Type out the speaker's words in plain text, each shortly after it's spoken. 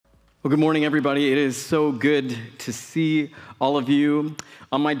Well, good morning, everybody. It is so good to see all of you.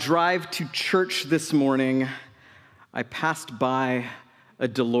 On my drive to church this morning, I passed by a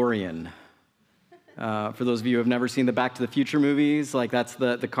DeLorean. For those of you who have never seen the Back to the Future movies, that's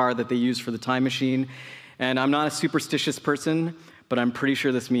the car that they use for the time machine. And I'm not a superstitious person, but I'm pretty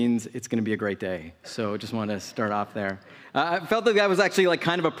sure this means it's going to be a great day. So I just wanted to start off there. I felt that was actually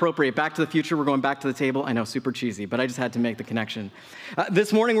kind of appropriate. Back to the Future, we're going back to the table. I know, super cheesy, but I just had to make the connection.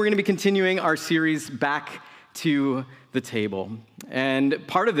 This morning, we're going to be continuing our series Back to the Table. And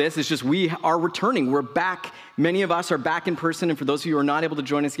part of this is just we are returning. We're back. Many of us are back in person. And for those of you who are not able to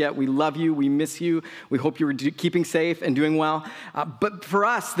join us yet, we love you. We miss you. We hope you're keeping safe and doing well. But for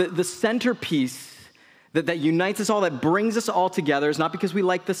us, the centerpiece that unites us all, that brings us all together, is not because we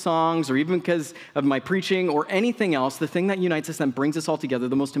like the songs or even because of my preaching or anything else. The thing that unites us and brings us all together,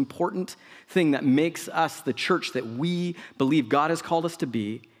 the most important thing that makes us the church that we believe God has called us to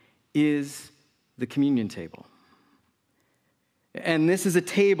be, is the communion table. And this is a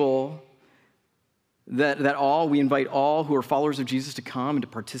table that we invite all who are followers of Jesus to come and to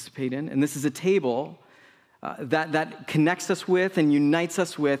participate in. And this is a table that connects us with and unites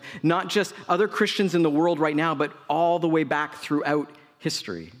us with not just other Christians in the world right now, but all the way back throughout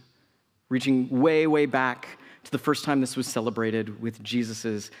history, reaching way, way back to the first time this was celebrated with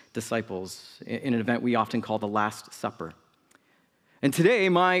Jesus' disciples in an event we often call the Last Supper. And today,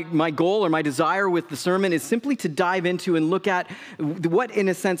 my goal or my desire with the sermon is simply to dive into and look at what, in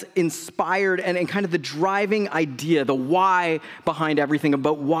a sense, inspired and kind of the driving idea, the why behind everything,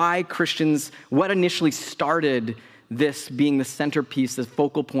 about why Christians, what initially started this being the centerpiece, the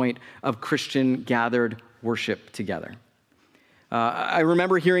focal point of Christian gathered worship together. I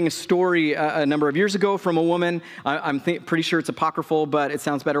remember hearing a story a number of years ago from a woman. I'm pretty sure it's apocryphal, but it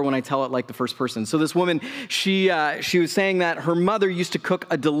sounds better when I tell it like the first person. So this woman, she was saying that her mother used to cook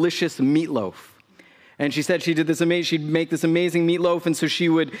a delicious meatloaf. And she said she'd make this amazing meatloaf, and so she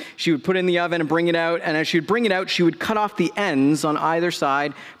would put it in the oven and bring it out, and as she would bring it out, she would cut off the ends on either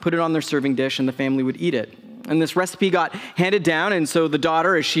side, put it on their serving dish, and the family would eat it. And this recipe got handed down, and so the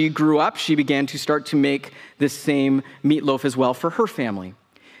daughter, as she grew up, she began to start to make this same meatloaf as well for her family.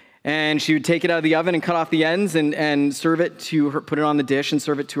 And she would take it out of the oven and cut off the ends and serve it to her, put it on the dish and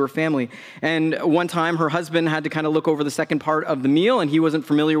serve it to her family. And one time, her husband had to kind of look over the second part of the meal, and he wasn't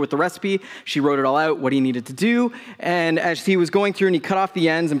familiar with the recipe. She wrote it all out, what he needed to do. And as he was going through and he cut off the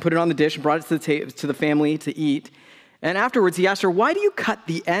ends and put it on the dish and brought it to the family to eat, and afterwards he asked her, "Why do you cut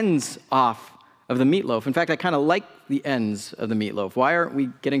the ends off of the meatloaf? In fact, I kind of like the ends of the meatloaf. Why aren't we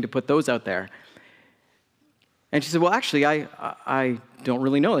getting to put those out there?" And she said, "Well, actually, I don't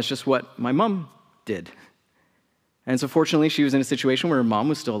really know. That's just what my mom did." And so fortunately, she was in a situation where her mom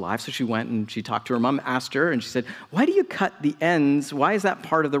was still alive, so she went and she talked to her mom, asked her, and she said, "Why do you cut the ends? Why is that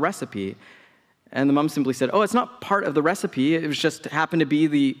part of the recipe?" And the mom simply said, "Oh, it's not part of the recipe. It was just happened to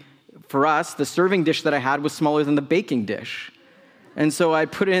be for us, the serving dish that I had was smaller than the baking dish. And so I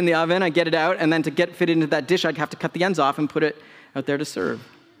put it in the oven, I get it out, and then to fit into that dish, I'd have to cut the ends off and put it out there to serve."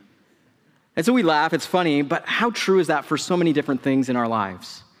 And so we laugh, it's funny, but how true is that for so many different things in our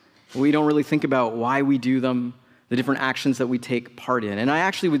lives? We don't really think about why we do them, the different actions that we take part in. And I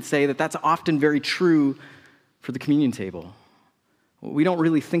actually would say that that's often very true for the communion table. We don't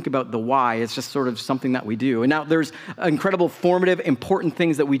really think about the why, it's just sort of something that we do. And now there's incredible, formative, important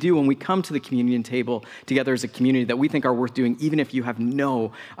things that we do when we come to the communion table together as a community that we think are worth doing, even if you have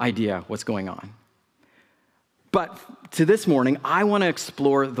no idea what's going on. But to this morning, I want to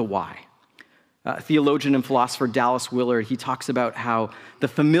explore the why. Theologian and philosopher Dallas Willard, he talks about how the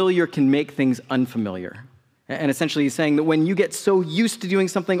familiar can make things unfamiliar. And essentially he's saying that when you get so used to doing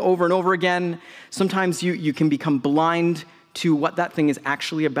something over and over again, sometimes you can become blind to what that thing is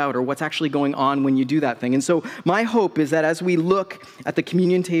actually about or what's actually going on when you do that thing. And so my hope is that as we look at the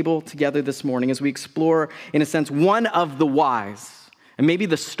communion table together this morning, as we explore, in a sense, one of the whys, and maybe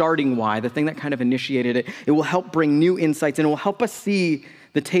the starting why, the thing that kind of initiated it, it will help bring new insights and it will help us see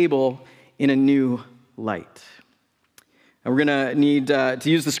the table in a new light. And we're going to need to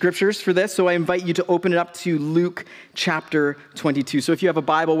use the scriptures for this, so I invite you to open it up to Luke chapter 22. So if you have a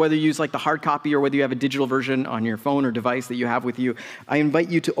Bible, whether you use the hard copy or whether you have a digital version on your phone or device that you have with you, I invite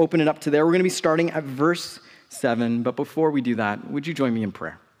you to open it up to there. We're going to be starting at verse 7, but before we do that, would you join me in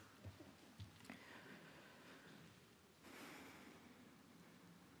prayer?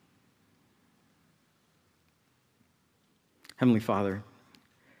 Heavenly Father,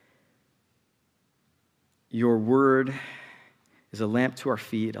 your word is a lamp to our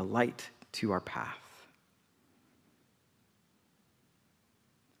feet, a light to our path.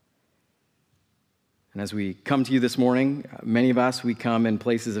 And as we come to you this morning, many of us, we come in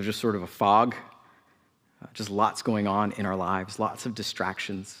places of just sort of a fog, just lots going on in our lives, lots of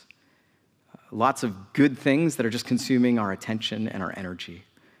distractions, lots of good things that are just consuming our attention and our energy.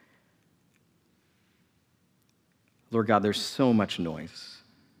 Lord God, there's so much noise.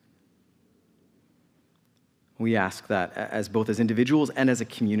 We ask that as both as individuals and as a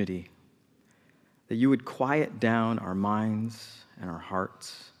community, that you would quiet down our minds and our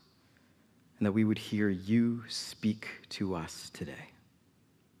hearts, and that we would hear you speak to us today.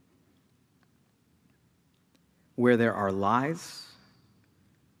 Where there are lies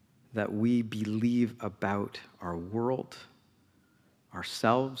that we believe about our world,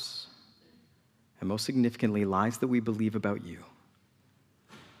 ourselves, and most significantly, lies that we believe about you,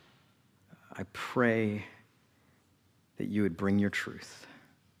 I pray that you would bring your truth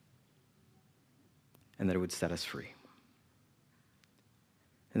and that it would set us free.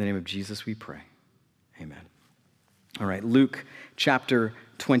 In the name of Jesus, we pray. Amen. All right, Luke chapter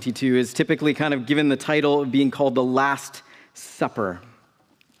 22 is typically kind of given the title of being called the Last Supper.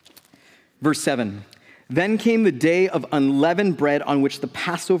 Verse 7, then came the day of unleavened bread on which the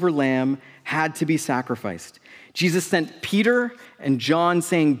Passover lamb had to be sacrificed. Jesus sent Peter and John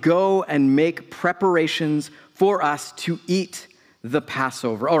saying, go and make preparations for us to eat the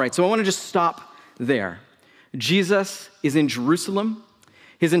Passover. All right, so I want to just stop there. Jesus is in Jerusalem.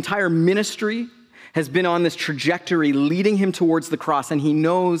 His entire ministry has been on this trajectory leading him towards the cross, and he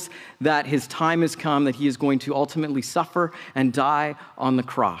knows that his time has come, that he is going to ultimately suffer and die on the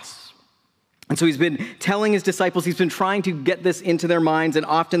cross. And so he's been telling his disciples, he's been trying to get this into their minds, and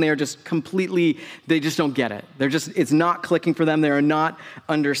often they are just completely, they just don't get it. It's not clicking for them. They are not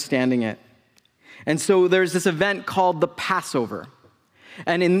understanding it. And so there's this event called the Passover.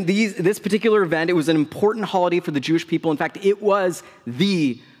 And in this particular event, it was an important holiday for the Jewish people. In fact, it was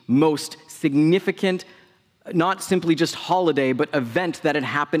the most significant, not simply just holiday, but event that had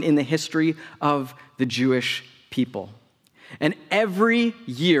happened in the history of the Jewish people. And every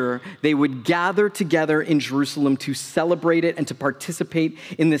year, they would gather together in Jerusalem to celebrate it and to participate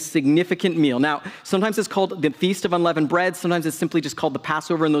in this significant meal. Now, sometimes it's called the Feast of Unleavened Bread. Sometimes it's simply just called the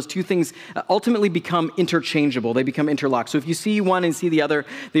Passover. And those two things ultimately become interchangeable. They become interlocked. So if you see one and see the other,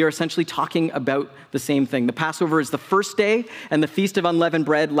 they are essentially talking about the same thing. The Passover is the first day, and the Feast of Unleavened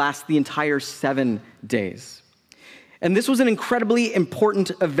Bread lasts the entire 7 days. And this was an incredibly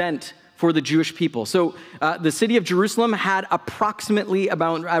important event for the Jewish people. So the city of Jerusalem had approximately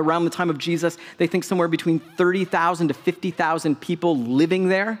around the time of Jesus, they think somewhere between 30,000 to 50,000 people living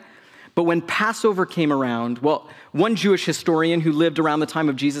there. But when Passover came around, well, one Jewish historian who lived around the time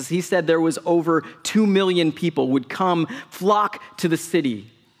of Jesus, he said there was over 2 million people would flock to the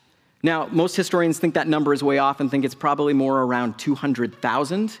city. Now, most historians think that number is way off and think it's probably more around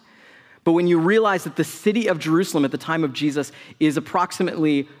 200,000. But when you realize that the city of Jerusalem at the time of Jesus is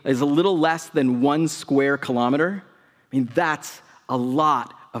a little less than 1 square kilometer, I mean, that's a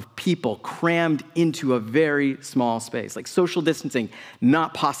lot of people crammed into a very small space. Like social distancing,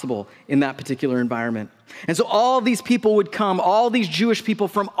 not possible in that particular environment. And so all these people would come, all these Jewish people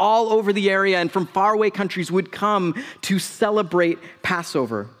from all over the area and from faraway countries would come to celebrate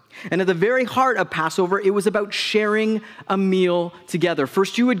Passover. And at the very heart of Passover, it was about sharing a meal together.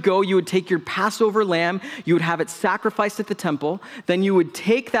 First, you would take your Passover lamb, you would have it sacrificed at the temple, then you would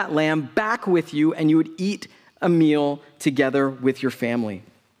take that lamb back with you, and you would eat a meal together with your family.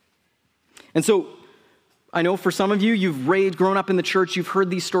 And so, I know for some of you, you've grown up in the church, you've heard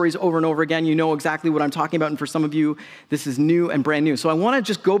these stories over and over again, you know exactly what I'm talking about, and for some of you, this is new and brand new. So I want to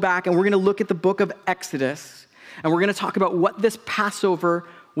just go back, and we're going to look at the book of Exodus, and we're going to talk about what this Passover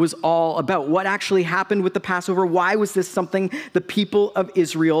was all about. What actually happened with the Passover? Why was this something the people of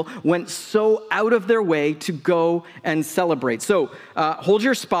Israel went so out of their way to go and celebrate? So hold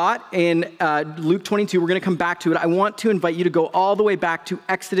your spot in Luke 22. We're going to come back to it. I want to invite you to go all the way back to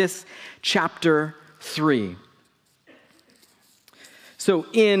Exodus chapter 3. So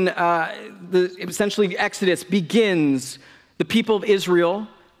in essentially Exodus begins, the people of Israel,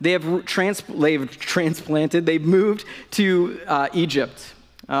 they've moved to Egypt.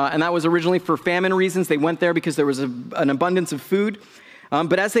 And that was originally for famine reasons. They went there because there was an abundance of food.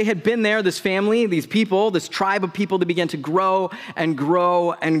 But as they had been there, this family, these people, this tribe of people, they began to grow and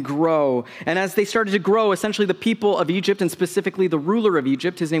grow and grow. And as they started to grow, essentially the people of Egypt, and specifically the ruler of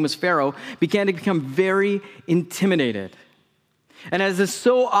Egypt, his name was Pharaoh, began to become very intimidated. And as is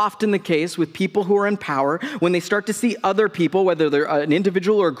so often the case with people who are in power, when they start to see other people, whether they're an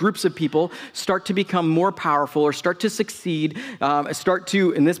individual or groups of people, start to become more powerful or start to succeed,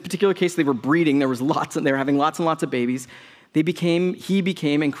 in this particular case, they were breeding. They were having lots and lots of babies. he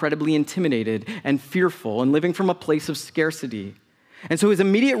became incredibly intimidated and fearful and living from a place of scarcity. And so his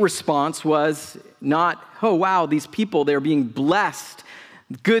immediate response was not, oh, wow, these people, they're being blessed.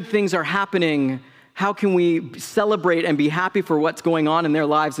 Good things are happening. How can we celebrate and be happy for what's going on in their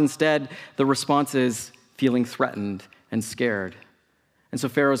lives? Instead, the response is feeling threatened and scared. And so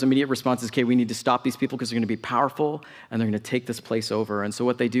Pharaoh's immediate response is, okay, we need to stop these people because they're going to be powerful and they're going to take this place over. And so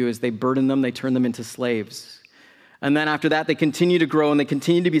what they do is they burden them, they turn them into slaves. And then after that, they continue to grow and they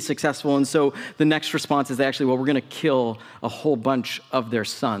continue to be successful. And so the next response is we're going to kill a whole bunch of their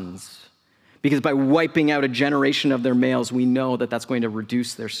sons. Because by wiping out a generation of their males, we know that that's going to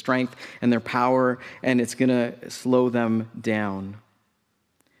reduce their strength and their power, and it's going to slow them down.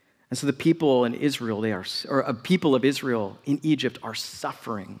 And so the people in Israel, people of Israel in Egypt are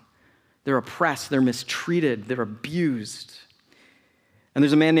suffering. They're oppressed, they're mistreated, they're abused. And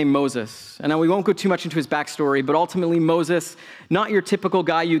there's a man named Moses. And now we won't go too much into his backstory, but ultimately Moses, not your typical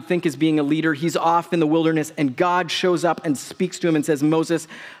guy you'd think is being a leader. He's off in the wilderness, and God shows up and speaks to him and says, Moses,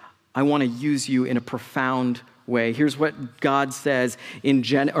 I want to use you in a profound way. Here's what God says in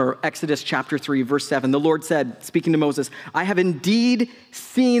Exodus chapter 3, verse 7. The Lord said, speaking to Moses, I have indeed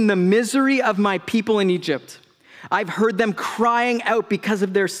seen the misery of my people in Egypt. I've heard them crying out because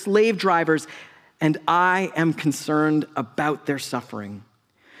of their slave drivers, and I am concerned about their suffering.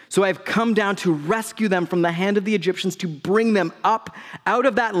 So I've come down to rescue them from the hand of the Egyptians, to bring them up out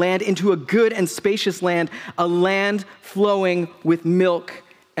of that land into a good and spacious land, a land flowing with milk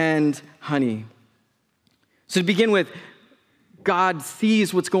and honey. So to begin with, God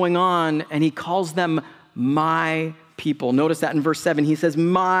sees what's going on and he calls them my people. Notice that in verse 7, he says,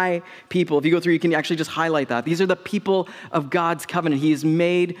 my people. If you go through, you can actually just highlight that. These are the people of God's covenant. He is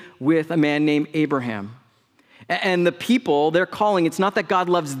made with a man named Abraham. And the people, they're calling, it's not that God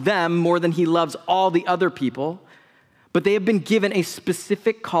loves them more than he loves all the other people, but they have been given a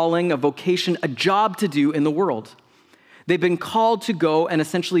specific calling, a vocation, a job to do in the world. They've been called to go and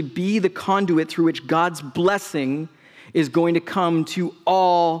essentially be the conduit through which God's blessing is going to come to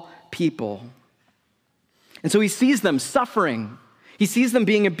all people. And so he sees them suffering. He sees them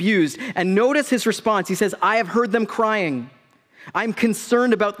being abused. And notice his response. He says, I have heard them crying. I'm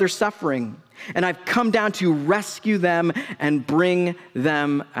concerned about their suffering. And I've come down to rescue them and bring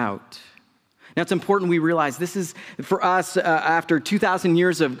them out. Now, it's important we realize this is, for us, after 2,000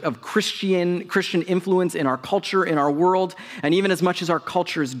 years of Christian influence in our culture, in our world, and even as much as our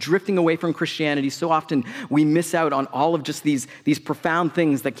culture is drifting away from Christianity, so often we miss out on all of just these profound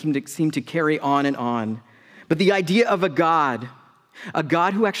things that seem to carry on and on. But the idea of a God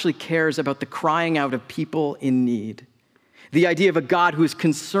who actually cares about the crying out of people in need, the idea of a God who is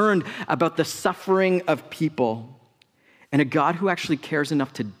concerned about the suffering of people, and a God who actually cares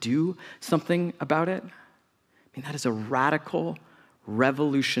enough to do something about it, that is a radical,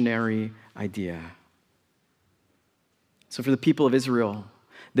 revolutionary idea. So for the people of Israel,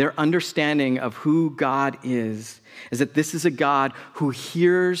 their understanding of who God is that this is a God who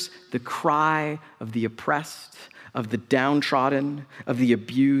hears the cry of the oppressed, of the downtrodden, of the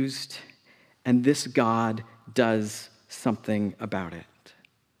abused, and this God does something about it.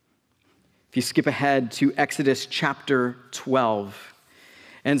 If you skip ahead to Exodus chapter 12.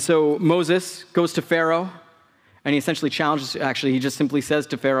 And so Moses goes to Pharaoh, and he essentially he just simply says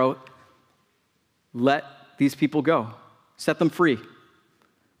to Pharaoh, let these people go. Set them free.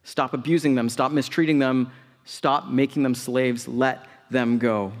 Stop abusing them. Stop mistreating them. Stop making them slaves. Let them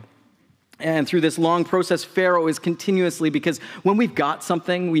go. And through this long process, Pharaoh is continuously, because when we've got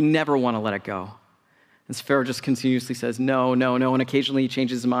something, we never want to let it go. And Pharaoh just continuously says, no, no, no. And occasionally he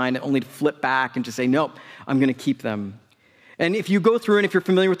changes his mind only to flip back and just say, nope, I'm going to keep them. And if you go through, and if you're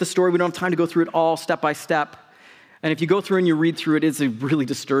familiar with the story, we don't have time to go through it all step by step. And if you go through and you read through it, it's a really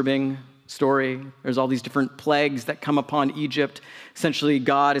disturbing story. There's all these different plagues that come upon Egypt. Essentially,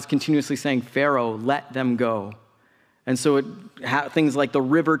 God is continuously saying, Pharaoh, let them go. And so things like the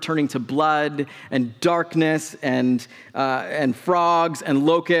river turning to blood and darkness and frogs and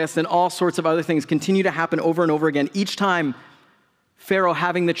locusts and all sorts of other things continue to happen over and over again. Each time, Pharaoh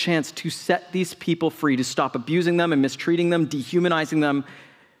having the chance to set these people free, to stop abusing them and mistreating them, dehumanizing them,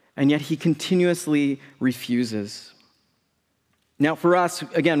 and yet he continuously refuses. Now for us,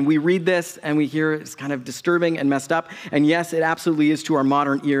 again, we read this and we hear it's kind of disturbing and messed up. And yes, it absolutely is to our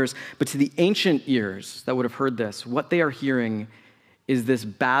modern ears. But to the ancient ears that would have heard this, what they are hearing is this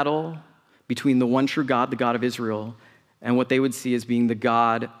battle between the one true God, the God of Israel, and what they would see as being the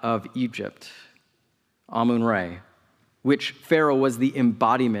God of Egypt, Amun-Ra, which Pharaoh was the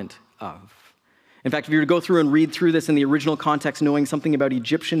embodiment of. In fact, if you were to go through and read through this in the original context, knowing something about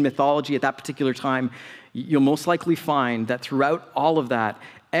Egyptian mythology at that particular time, you'll most likely find that throughout all of that,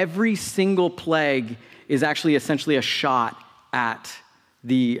 every single plague is actually essentially a shot at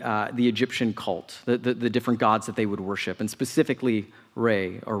the Egyptian cult, the different gods that they would worship, and specifically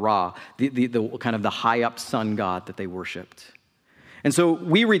Ra, the kind of the high up sun god that they worshipped. And so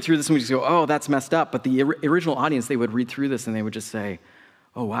we read through this and we just go, oh, that's messed up. But the original audience, they would read through this and they would just say,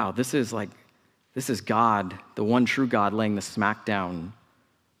 oh, wow, this is God, the one true God, laying the smackdown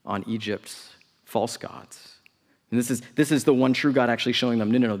on Egypt's false gods. And this is the one true God actually showing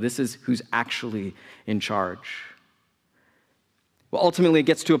them, no, this is who's actually in charge. Well, ultimately, it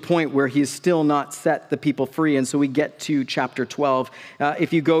gets to a point where he has still not set the people free. And so we get to chapter 12.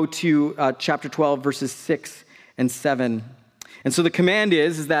 If you go to chapter 12, verses 6 and 7. And so the command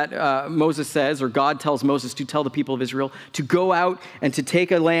is that Moses says, or God tells Moses to tell the people of Israel to go out and to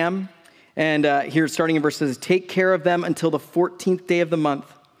take a lamb. And here, starting in verses, take care of them until the 14th day of the month.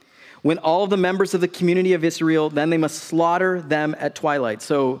 When all of the members of the community of Israel, then they must slaughter them at twilight.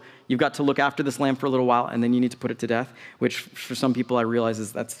 So you've got to look after this lamb for a little while, and then you need to put it to death, which for some people I realize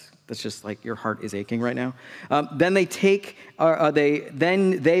is that's just like your heart is aching right now. Then they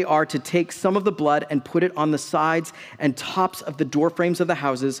are to take some of the blood and put it on the sides and tops of the door frames of the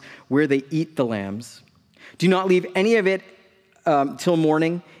houses where they eat the lambs. Do not leave any of it till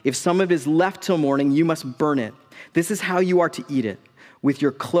morning. If some of it is left till morning, you must burn it. This is how you are to eat it. With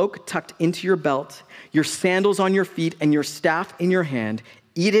your cloak tucked into your belt, your sandals on your feet, and your staff in your hand,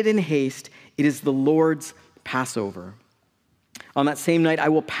 eat it in haste. It is the Lord's Passover. On that same night, I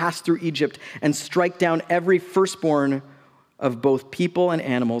will pass through Egypt and strike down every firstborn of both people and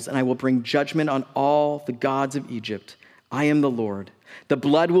animals, and I will bring judgment on all the gods of Egypt. I am the Lord. The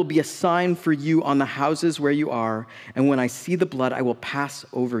blood will be a sign for you on the houses where you are, and when I see the blood, I will pass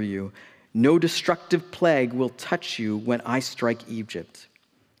over you. No destructive plague will touch you when I strike Egypt.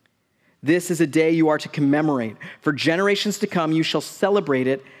 This is a day you are to commemorate. For generations to come, you shall celebrate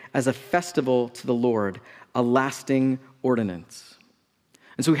it as a festival to the Lord, a lasting ordinance.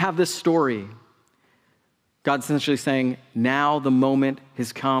 And so we have this story. God's essentially saying, now the moment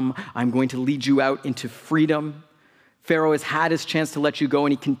has come. I'm going to lead you out into freedom. Pharaoh has had his chance to let you go,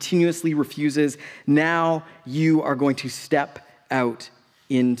 and he continuously refuses. Now you are going to step out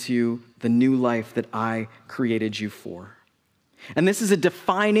into the new life that I created you for. And this is a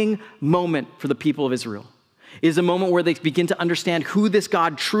defining moment for the people of Israel. It is a moment where they begin to understand who this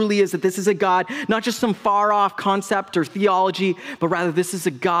God truly is, that this is a God, not just some far-off concept or theology, but rather this is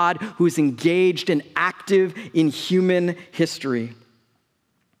a God who is engaged and active in human history.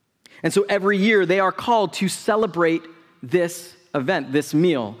 And so every year they are called to celebrate this event, this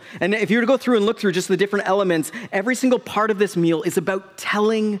meal. And if you were to go through and look through just the different elements, every single part of this meal is about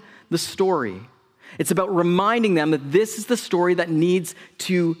telling the story. It's about reminding them that this is the story that needs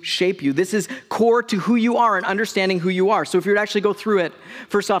to shape you. This is core to who you are and understanding who you are. So if you were to actually go through it,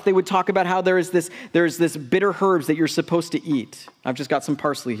 first off, they would talk about how there's this bitter herbs that you're supposed to eat. I've just got some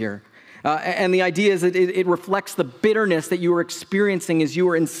parsley here. And the idea is that it reflects the bitterness that you were experiencing as you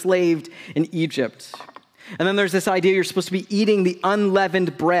were enslaved in Egypt. And then there's this idea you're supposed to be eating the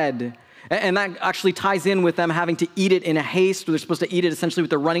unleavened bread. And that actually ties in with them having to eat it in a haste, or they're supposed to eat it essentially with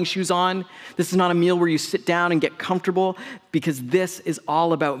their running shoes on. This is not a meal where you sit down and get comfortable, because this is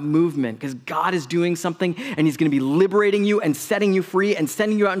all about movement, because God is doing something and he's going to be liberating you and setting you free and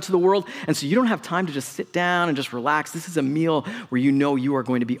sending you out into the world. And so you don't have time to just sit down and just relax. This is a meal where you know you are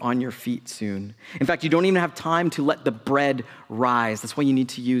going to be on your feet soon. In fact, you don't even have time to let the bread rise. That's why you need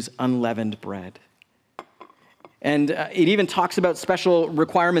to use unleavened bread. And it even talks about special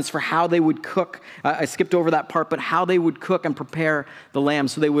requirements for how they would cook. I skipped over that part, but how they would cook and prepare the lamb.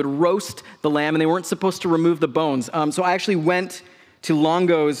 So they would roast the lamb, and they weren't supposed to remove the bones. So I actually went to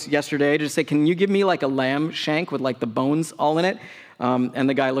Longo's yesterday to say, can you give me like a lamb shank with like the bones all in it? And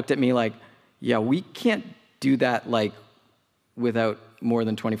the guy looked at me like, yeah, we can't do that like without more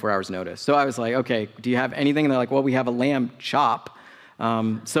than 24 hours notice. So I was like, okay, do you have anything? And they're like, well, we have a lamb chop.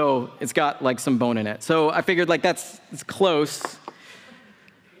 So it's got like some bone in it. So I figured like it's close.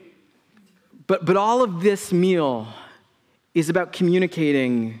 But all of this meal is about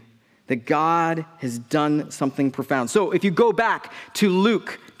communicating that God has done something profound. So if you go back to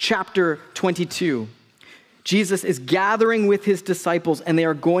Luke chapter 22, Jesus is gathering with his disciples, and they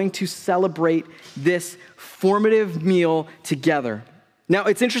are going to celebrate this formative meal together. Now,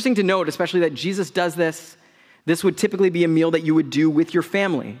 it's interesting to note, especially that Jesus does this. This would typically be a meal that you would do with your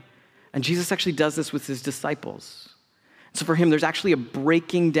family. And Jesus actually does this with his disciples. So for him, there's actually a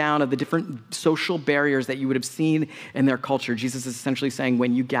breaking down of the different social barriers that you would have seen in their culture. Jesus is essentially saying,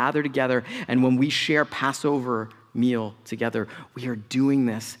 when you gather together and when we share Passover meal together, we are doing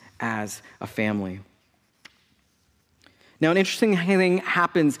this as a family. Now, an interesting thing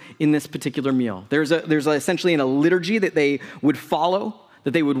happens in this particular meal. There's essentially a liturgy that they would follow,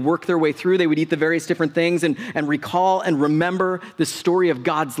 that they would work their way through. They would eat the various different things and recall and remember the story of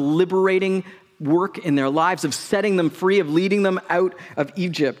God's liberating work in their lives, of setting them free, of leading them out of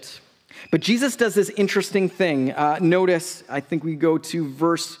Egypt. But Jesus does this interesting thing. Notice, I think we go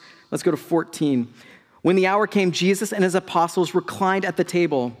to let's go to 14. When the hour came, Jesus and his apostles reclined at the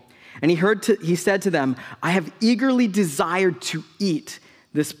table, and he said to them, I have eagerly desired to eat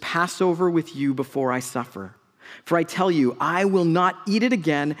this Passover with you before I suffer. For I tell you, I will not eat it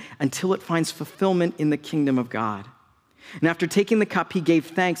again until it finds fulfillment in the kingdom of God. And after taking the cup, he gave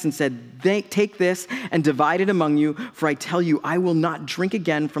thanks and said, take this and divide it among you, for I tell you, I will not drink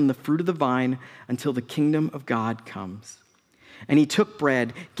again from the fruit of the vine until the kingdom of God comes. And he took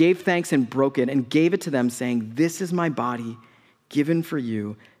bread, gave thanks and broke it, and gave it to them, saying, this is my body given for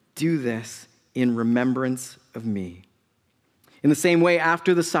you. Do this in remembrance of me. In the same way,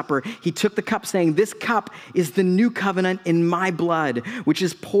 after the supper, he took the cup, saying, this cup is the new covenant in my blood, which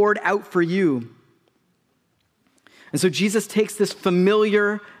is poured out for you. And so Jesus takes this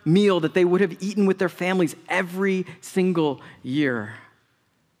familiar meal that they would have eaten with their families every single year,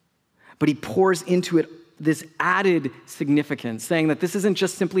 but he pours into it this added significance, saying that this isn't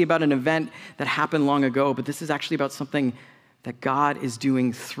just simply about an event that happened long ago, but this is actually about something that God is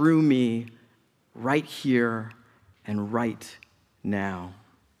doing through me right here and right now.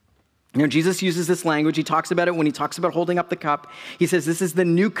 You know, Jesus uses this language. He talks about it when he talks about holding up the cup. He says, this is the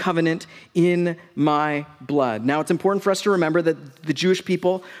new covenant in my blood. Now, it's important for us to remember that the Jewish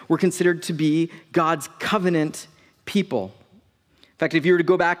people were considered to be God's covenant people. In fact, if you were to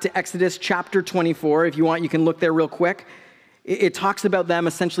go back to Exodus chapter 24, if you want, you can look there real quick. It talks about them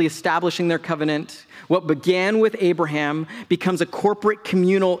essentially establishing their covenant. What began with Abraham becomes a corporate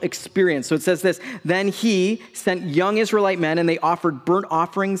communal experience. So it says this, then he sent young Israelite men and they offered burnt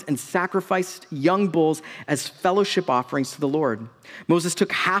offerings and sacrificed young bulls as fellowship offerings to the Lord. Moses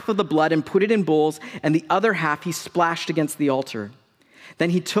took half of the blood and put it in bowls, and the other half he splashed against the altar.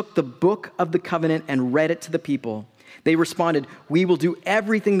 Then he took the book of the covenant and read it to the people. They responded, we will do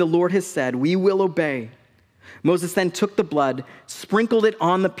everything the Lord has said. We will obey. Moses then took the blood, sprinkled it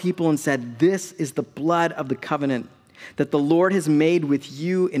on the people, and said, this is the blood of the covenant that the Lord has made with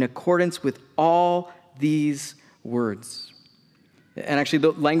you in accordance with all these words. And actually,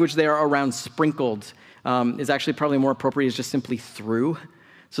 the language there around sprinkled is actually probably more appropriate as just simply through.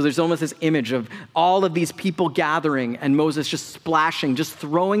 So there's almost this image of all of these people gathering and Moses just splashing, just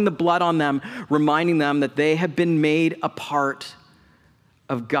throwing the blood on them, reminding them that they have been made a part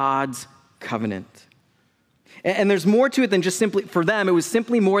of God's covenant. And there's more to it than just simply, for them, it was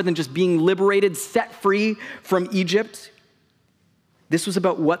simply more than just being liberated, set free from Egypt. This was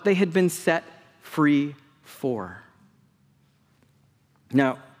about what they had been set free for.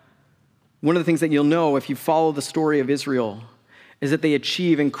 Now, one of the things that you'll know if you follow the story of Israel is that they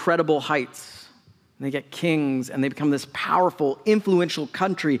achieve incredible heights. And they get kings and they become this powerful, influential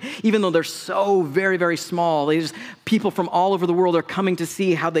country, even though they're so very, very small. People from all over the world are coming to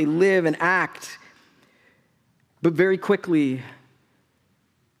see how they live and act. But very quickly,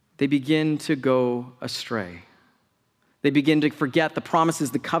 they begin to go astray. They begin to forget the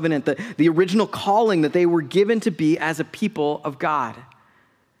promises, the covenant, the original calling that they were given to be as a people of God.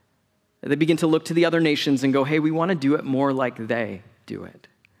 They begin to look to the other nations and go, hey, we want to do it more like they do it.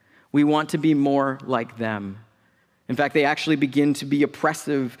 We want to be more like them. In fact, they actually begin to be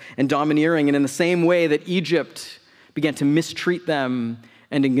oppressive and domineering. And in the same way that Egypt began to mistreat them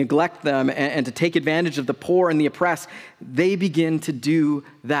and to neglect them and to take advantage of the poor and the oppressed, they begin to do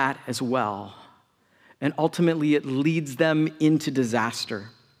that as well. And ultimately, it leads them into disaster.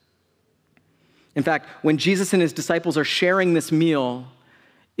 In fact, when Jesus and his disciples are sharing this meal,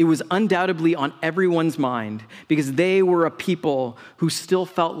 it was undoubtedly on everyone's mind because they were a people who still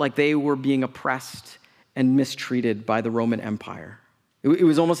felt like they were being oppressed and mistreated by the Roman Empire. It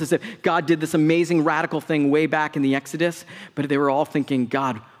was almost as if God did this amazing radical thing way back in the Exodus, but they were all thinking,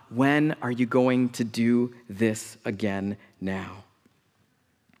 God, when are you going to do this again now?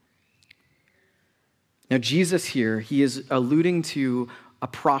 Now, Jesus here, he is alluding to a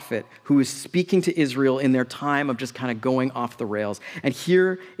prophet who is speaking to Israel in their time of just kind of going off the rails. And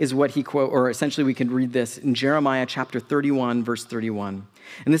here is what he quote, or essentially we can read this in Jeremiah chapter 31, verse 31.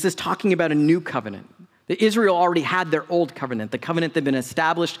 And this is talking about a new covenant Israel already had their old covenant, the covenant that had been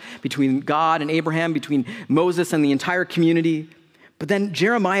established between God and Abraham, between Moses and the entire community. But then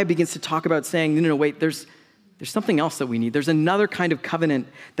Jeremiah begins to talk about saying, no, wait, there's something else that we need. There's another kind of covenant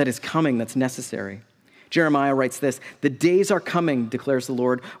that is coming that's necessary. Jeremiah writes this, "The days are coming, declares the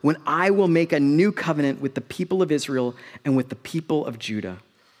Lord, when I will make a new covenant with the people of Israel and with the people of Judah.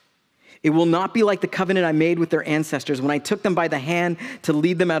 It will not be like the covenant I made with their ancestors when I took them by the hand to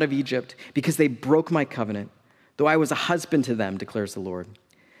lead them out of Egypt, because they broke my covenant, though I was a husband to them, declares the Lord.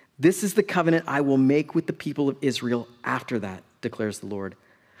 This is the covenant I will make with the people of Israel after that, declares the Lord.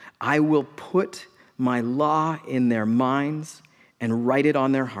 I will put my law in their minds and write it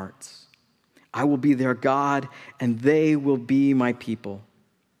on their hearts. I will be their God, and they will be my people.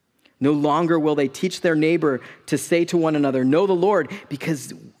 No longer will they teach their neighbor to say to one another, 'Know the Lord,'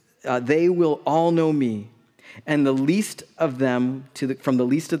 because they will all know me, and the least of them from the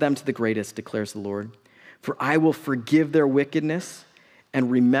least of them to the greatest, declares the Lord. For I will forgive their wickedness and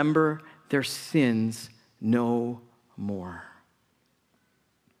remember their sins no more."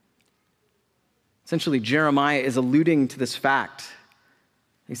 Essentially, Jeremiah is alluding to this fact.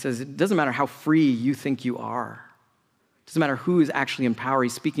 He says, it doesn't matter how free you think you are. It doesn't matter who is actually in power.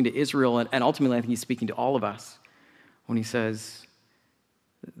 He's speaking to Israel, and ultimately I think he's speaking to all of us when he says,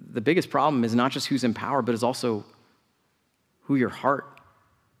 the biggest problem is not just who's in power, but is also who your heart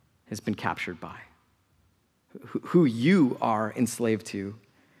has been captured by, who you are enslaved to.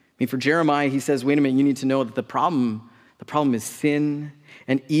 I mean, for Jeremiah, he says, wait a minute, you need to know that the problem is sin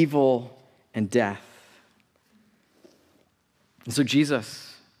and evil and death. And so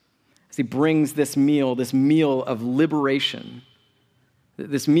Jesus, as he brings this meal of liberation,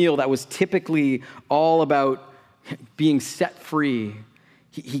 this meal that was typically all about being set free,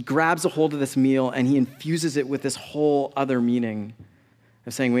 he grabs a hold of this meal and he infuses it with this whole other meaning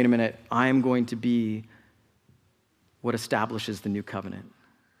of saying, wait a minute, I am going to be what establishes the new covenant.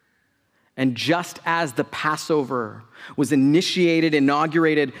 And just as the Passover was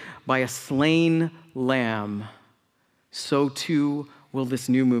inaugurated by a slain lamb, so too will this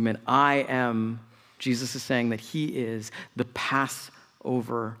new movement. Jesus is saying that he is the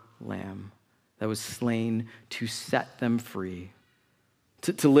Passover lamb that was slain to set them free,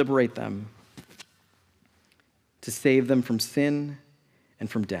 to liberate them, to save them from sin and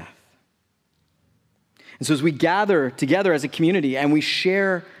from death. And so as we gather together as a community and we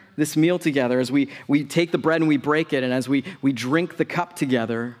share this meal together, as we take the bread and we break it, and as we drink the cup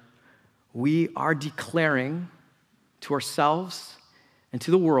together, we are declaring to ourselves and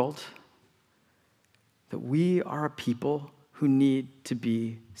to the world that we are a people who need to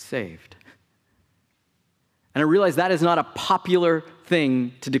be saved. And I realize that is not a popular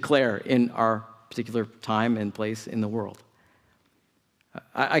thing to declare in our particular time and place in the world.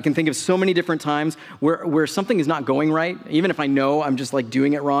 I can think of so many different times where something is not going right. Even if I know I'm just like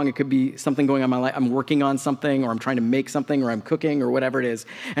doing it wrong, it could be something going on in my life. I'm working on something, or I'm trying to make something, or I'm cooking, or whatever it is.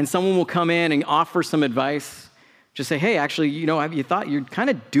 And someone will come in and offer some advice. Just say, hey, actually, you thought you're kind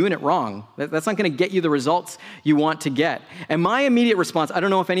of doing it wrong. That's not going to get you the results you want to get. And my immediate response, I don't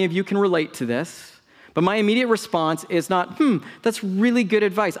know if any of you can relate to this, but my immediate response is not, that's really good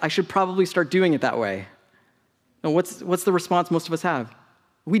advice. I should probably start doing it that way. No, what's the response most of us have?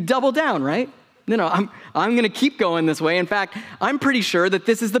 We double down, right? No, I'm going to keep going this way. In fact, I'm pretty sure that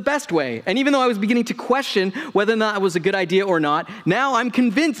this is the best way. And even though I was beginning to question whether or not it was a good idea or not, now I'm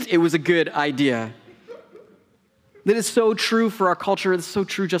convinced it was a good idea. That is so true for our culture. It's so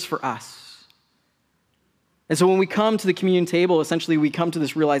true just for us. And so when we come to the communion table, essentially we come to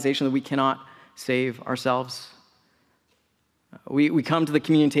this realization that we cannot save ourselves. We come to the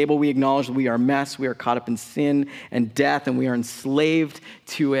communion table, we acknowledge that we are a mess, we are caught up in sin and death, and we are enslaved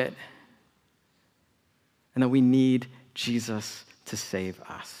to it, and that we need Jesus to save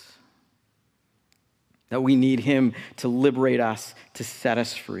us. That we need him to liberate us, to set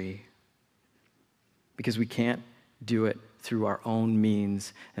us free, because we can't do it through our own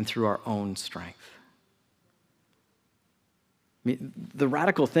means and through our own strength. I mean, the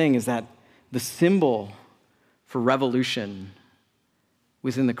radical thing is that the symbol for revolution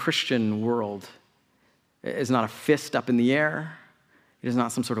within the Christian world is not a fist up in the air. It is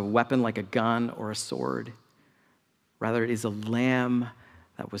not some sort of weapon like a gun or a sword. Rather, it is a lamb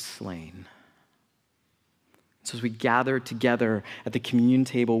that was slain. So as we gather together at the communion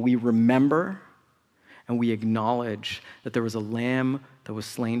table, we remember and we acknowledge that there was a lamb that was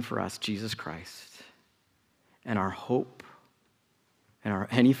slain for us, Jesus Christ. And our hope and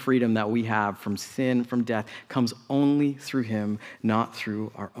any freedom that we have from sin, from death, comes only through him, not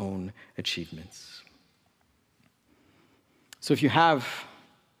through our own achievements. So if you have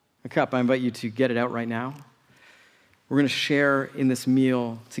a cup. I invite you to get it out right now. We're going to share in this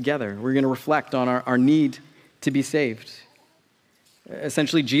meal together. We're going to reflect on our need to be saved.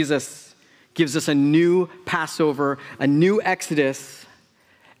 Essentially, Jesus gives us a new Passover, a new Exodus,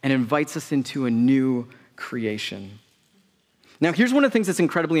 and invites us into a new creation. Now, here's one of the things that's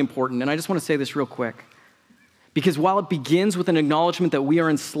incredibly important, and I just want to say this real quick. Because while it begins with an acknowledgement that we are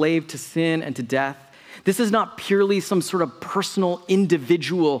enslaved to sin and to death, this is not purely some sort of personal,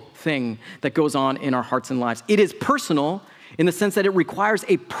 individual thing that goes on in our hearts and lives. It is personal in the sense that it requires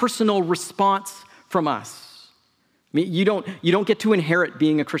a personal response from us. I mean, you don't get to inherit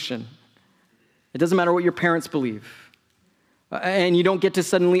being a Christian. It doesn't matter what your parents believe. And you don't get to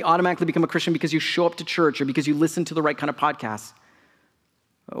suddenly automatically become a Christian because you show up to church or because you listen to the right kind of podcasts.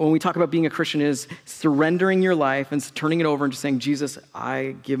 When we talk about being a Christian, it is surrendering your life and turning it over and just saying, Jesus,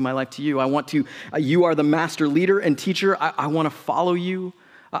 I give my life to you. I want to, you are the master leader and teacher. I want to follow you.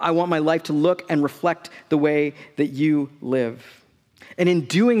 I want my life to look and reflect the way that you live. And in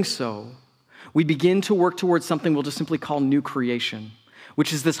doing so, we begin to work towards something we'll just simply call new creation,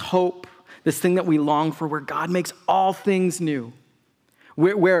 which is this hope, this thing that we long for, where God makes all things new,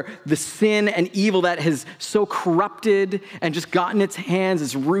 where the sin and evil that has so corrupted and just gotten its hands,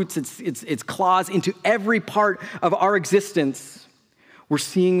 its roots, its claws into every part of our existence, we're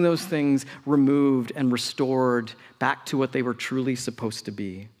seeing those things removed and restored back to what they were truly supposed to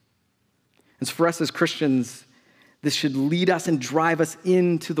be. And so for us as Christians, this should lead us and drive us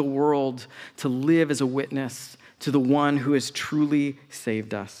into the world to live as a witness to the one who has truly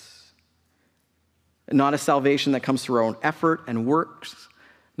saved us. Not a salvation that comes through our own effort and works,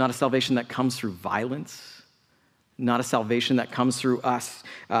 not a salvation that comes through violence, not a salvation that comes through us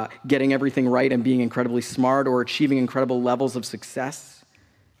getting everything right and being incredibly smart or achieving incredible levels of success,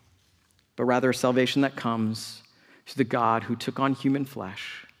 but rather a salvation that comes through the God who took on human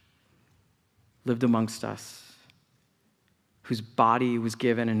flesh, lived amongst us, whose body was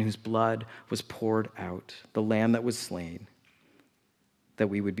given and whose blood was poured out, the lamb that was slain, that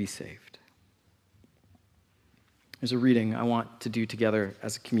we would be saved. There's a reading I want to do together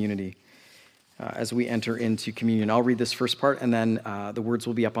as a community as we enter into communion. I'll read this first part, and then the words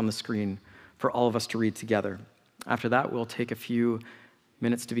will be up on the screen for all of us to read together. After that, we'll take a few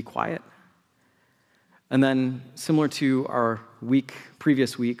minutes to be quiet. And then, similar to our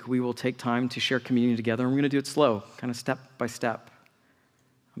previous week, we will take time to share communion together, and we're going to do it slow, kind of step by step.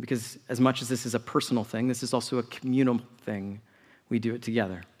 Because as much as this is a personal thing, this is also a communal thing. We do it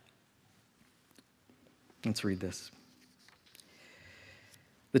together. Let's read this.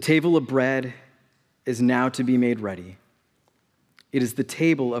 The table of bread is now to be made ready. It is the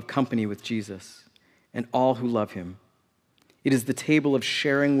table of company with Jesus and all who love him. It is the table of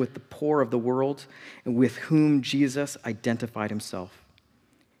sharing with the poor of the world and with whom Jesus identified himself.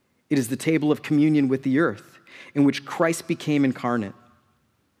 It is the table of communion with the earth in which Christ became incarnate.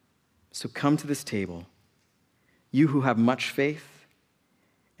 So come to this table, you who have much faith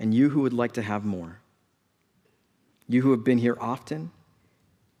and you who would like to have more. You who have been here often,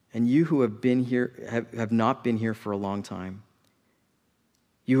 and you who have been here have not been here for a long time.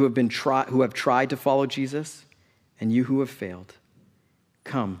 You who have tried to follow Jesus, and you who have failed.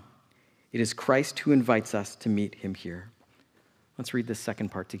 Come, it is Christ who invites us to meet him here. Let's read this second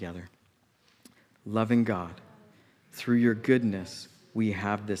part together. Loving God, through your goodness, we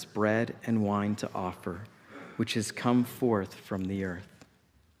have this bread and wine to offer, which has come forth from the earth,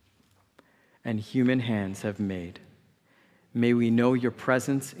 and human hands have made. May we know your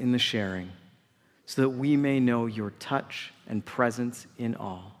presence in the sharing, so that we may know your touch and presence in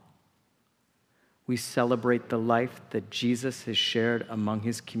all. We celebrate the life that Jesus has shared among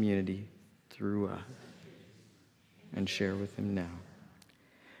his community through us, and share with him now.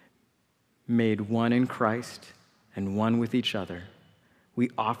 Made one in Christ and one with each other, we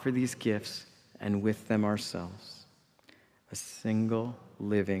offer these gifts and with them ourselves, a single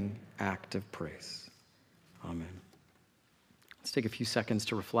living act of praise. Amen. Let's take a few seconds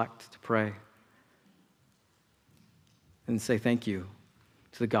to reflect, to pray, and say thank you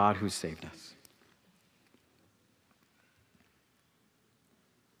to the God who saved us.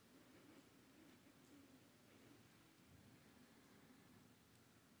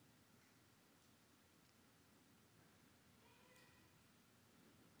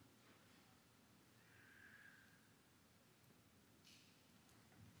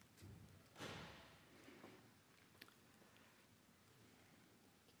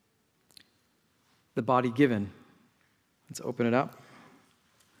 The body given. Let's open it up.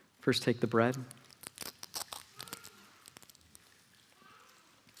 First, take the bread.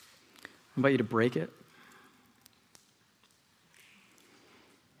 I invite you to break it.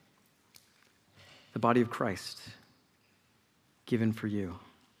 the body of Christ, given for you.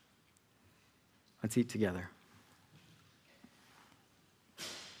 Let's eat together.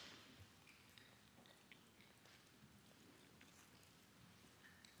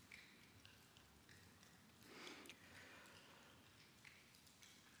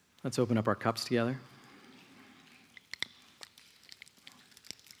 Let's open up our cups together.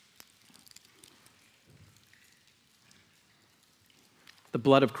 The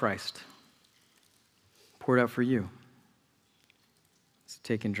blood of Christ poured out for you. Let's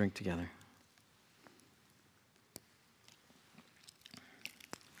take and drink together.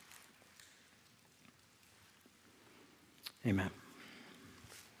 Amen.